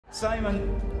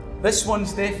Simon, this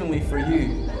one's definitely for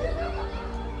you.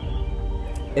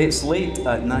 It's late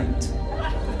at night,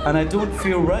 and I don't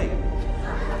feel right.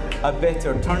 I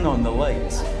better turn on the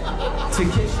lights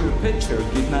to kiss your picture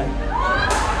goodnight.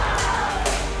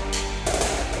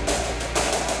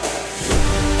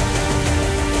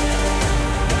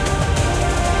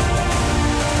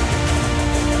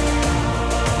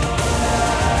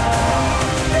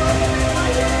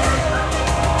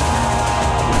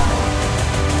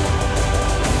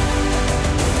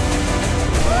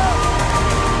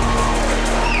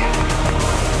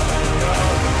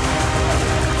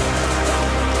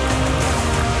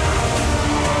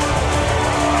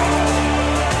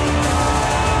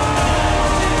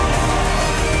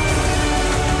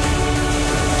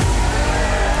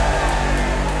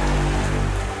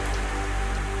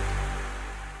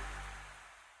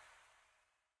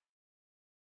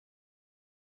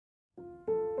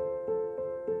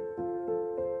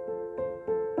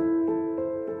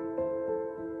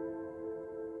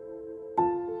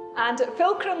 And at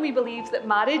Fulcrum, we believe that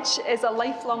marriage is a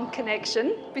lifelong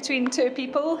connection between two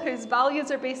people whose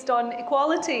values are based on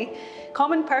equality,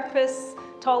 common purpose,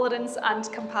 tolerance and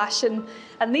compassion.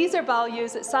 And these are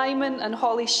values that Simon and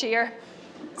Holly share.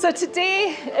 So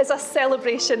today is a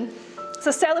celebration. It's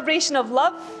a celebration of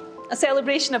love, a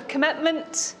celebration of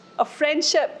commitment, of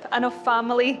friendship and of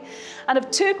family, and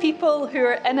of two people who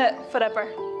are in it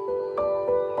forever.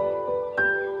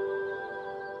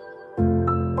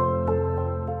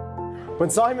 When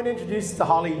Simon introduced us to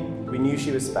Holly, we knew she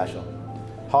was special.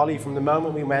 Holly, from the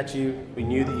moment we met you, we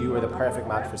knew that you were the perfect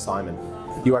match for Simon.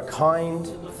 You are kind,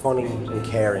 funny and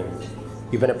caring.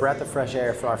 You've been a breath of fresh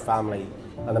air for our family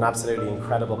and an absolutely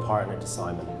incredible partner to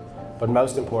Simon. But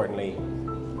most importantly,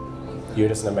 you're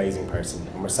just an amazing person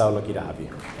and we're so lucky to have you.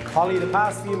 Holly, the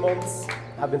past few months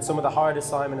have been some of the hardest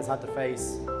Simon has had to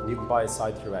face, and you've been by his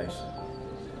side throughout.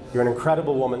 You're an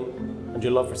incredible woman and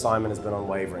your love for Simon has been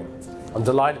unwavering. I'm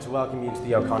delighted to welcome you to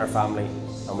the O'Connor family,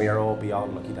 and we are all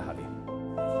beyond lucky to have you.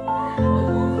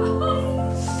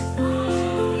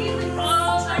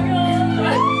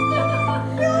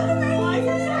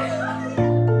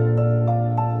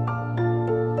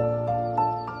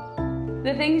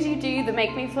 The things you do that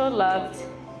make me feel loved.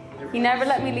 You never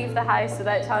let me leave the house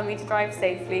without telling me to drive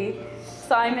safely.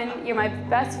 Simon, you're my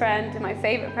best friend and my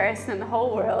favourite person in the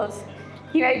whole world.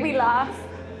 You make me laugh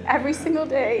every single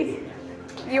day.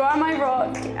 You are my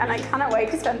rock, and I cannot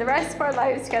wait to spend the rest of our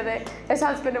lives together as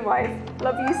husband and wife.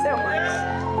 Love you so much.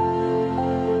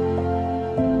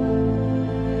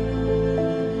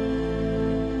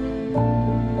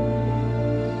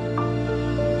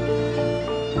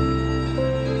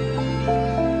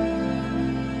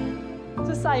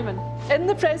 Simon, in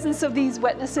the presence of these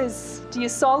witnesses, do you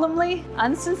solemnly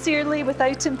and sincerely,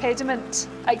 without impediment,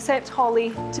 accept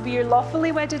Holly to be your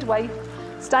lawfully wedded wife,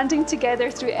 standing together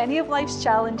through any of life's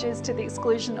challenges to the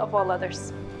exclusion of all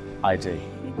others? I do.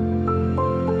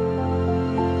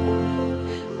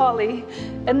 Holly,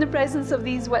 in the presence of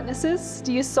these witnesses,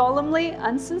 do you solemnly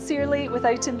and sincerely,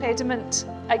 without impediment,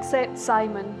 accept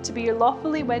Simon to be your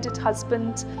lawfully wedded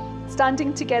husband,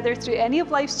 standing together through any of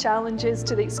life's challenges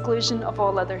to the exclusion of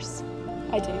all others?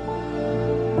 I do.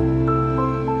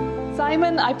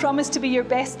 Simon, I promise to be your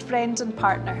best friend and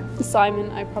partner.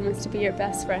 Simon, I promise to be your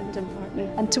best friend and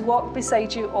partner. And to walk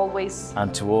beside you always.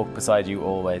 And to walk beside you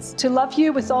always. To love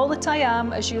you with all that I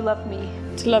am as you love me.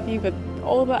 To love you with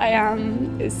all that I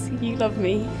am as you love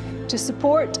me. To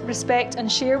support, respect and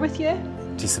share with you.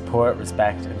 To support,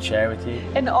 respect and share with you.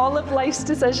 In all of life's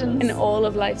decisions. In all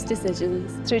of life's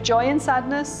decisions. Through joy and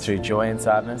sadness. Through joy and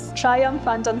sadness. Triumph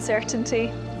and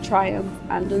uncertainty. Triumph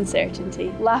and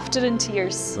uncertainty. Laughter and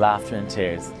tears. Laughter and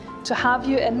tears. To have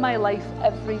you in my life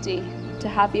every day. To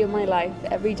have you in my life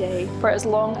every day. For as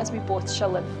long as we both shall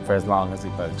live. For as long as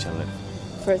we both shall live.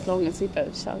 For as long as we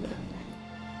both shall live.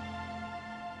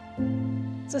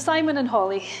 So Simon and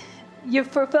Holly, you've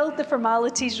fulfilled the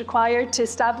formalities required to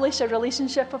establish a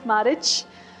relationship of marriage.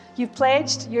 You've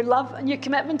pledged your love and your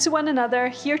commitment to one another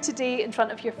here today in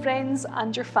front of your friends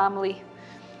and your family.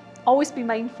 Always be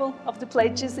mindful of the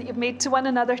pledges that you've made to one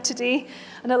another today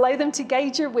and allow them to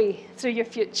guide your way through your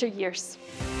future years.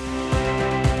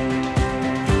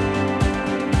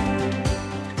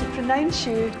 To pronounce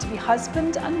you to be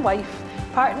husband and wife,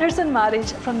 partners in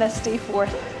marriage from this day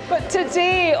forth. But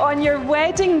today, on your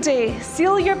wedding day,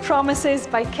 seal your promises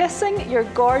by kissing your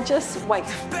gorgeous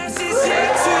wife. Mr.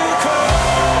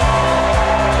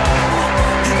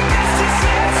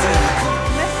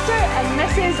 and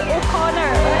Mrs.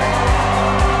 O'Connor.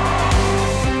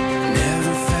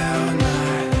 Never felt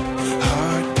my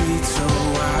heart beat so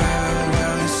wild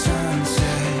while the sun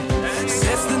set.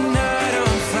 Sets the night.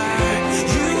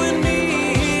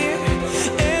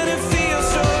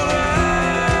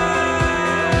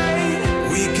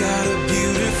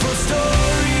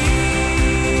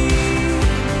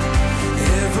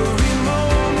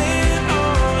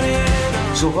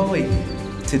 So Holly,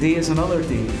 today is another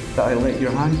day that I let your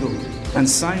hand go. And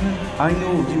Simon, I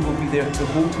know you will be there to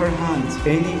hold her hand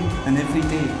any and every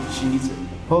day she needs it.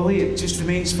 Holly, it just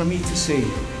remains for me to say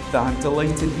that I'm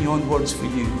delighted beyond words for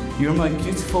you. You're my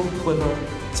beautiful, clever,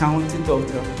 talented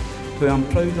daughter, who I'm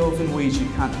proud of in ways you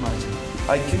can't imagine.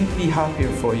 I couldn't be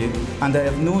happier for you, and I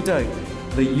have no doubt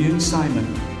that you and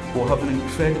Simon will have an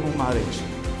incredible marriage,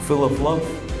 full of love,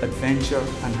 adventure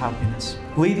and happiness.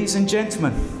 Ladies and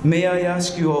gentlemen, may I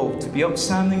ask you all to be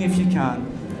upstanding if you can,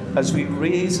 as we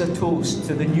raise a toast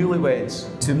to the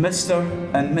newlyweds, to Mr.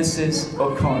 and Mrs.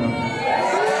 O'Connor.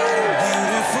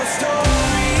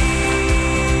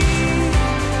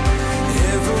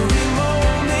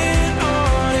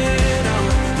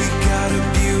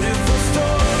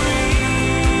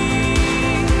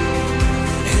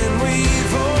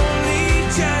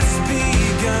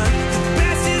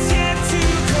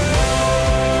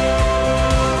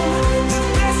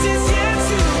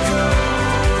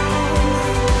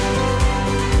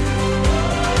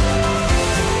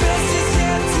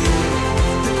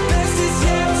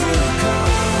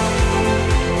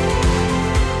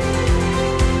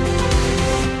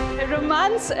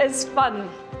 Romance is fun,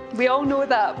 we all know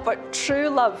that, but true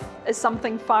love is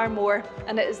something far more,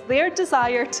 and it is their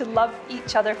desire to love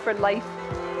each other for life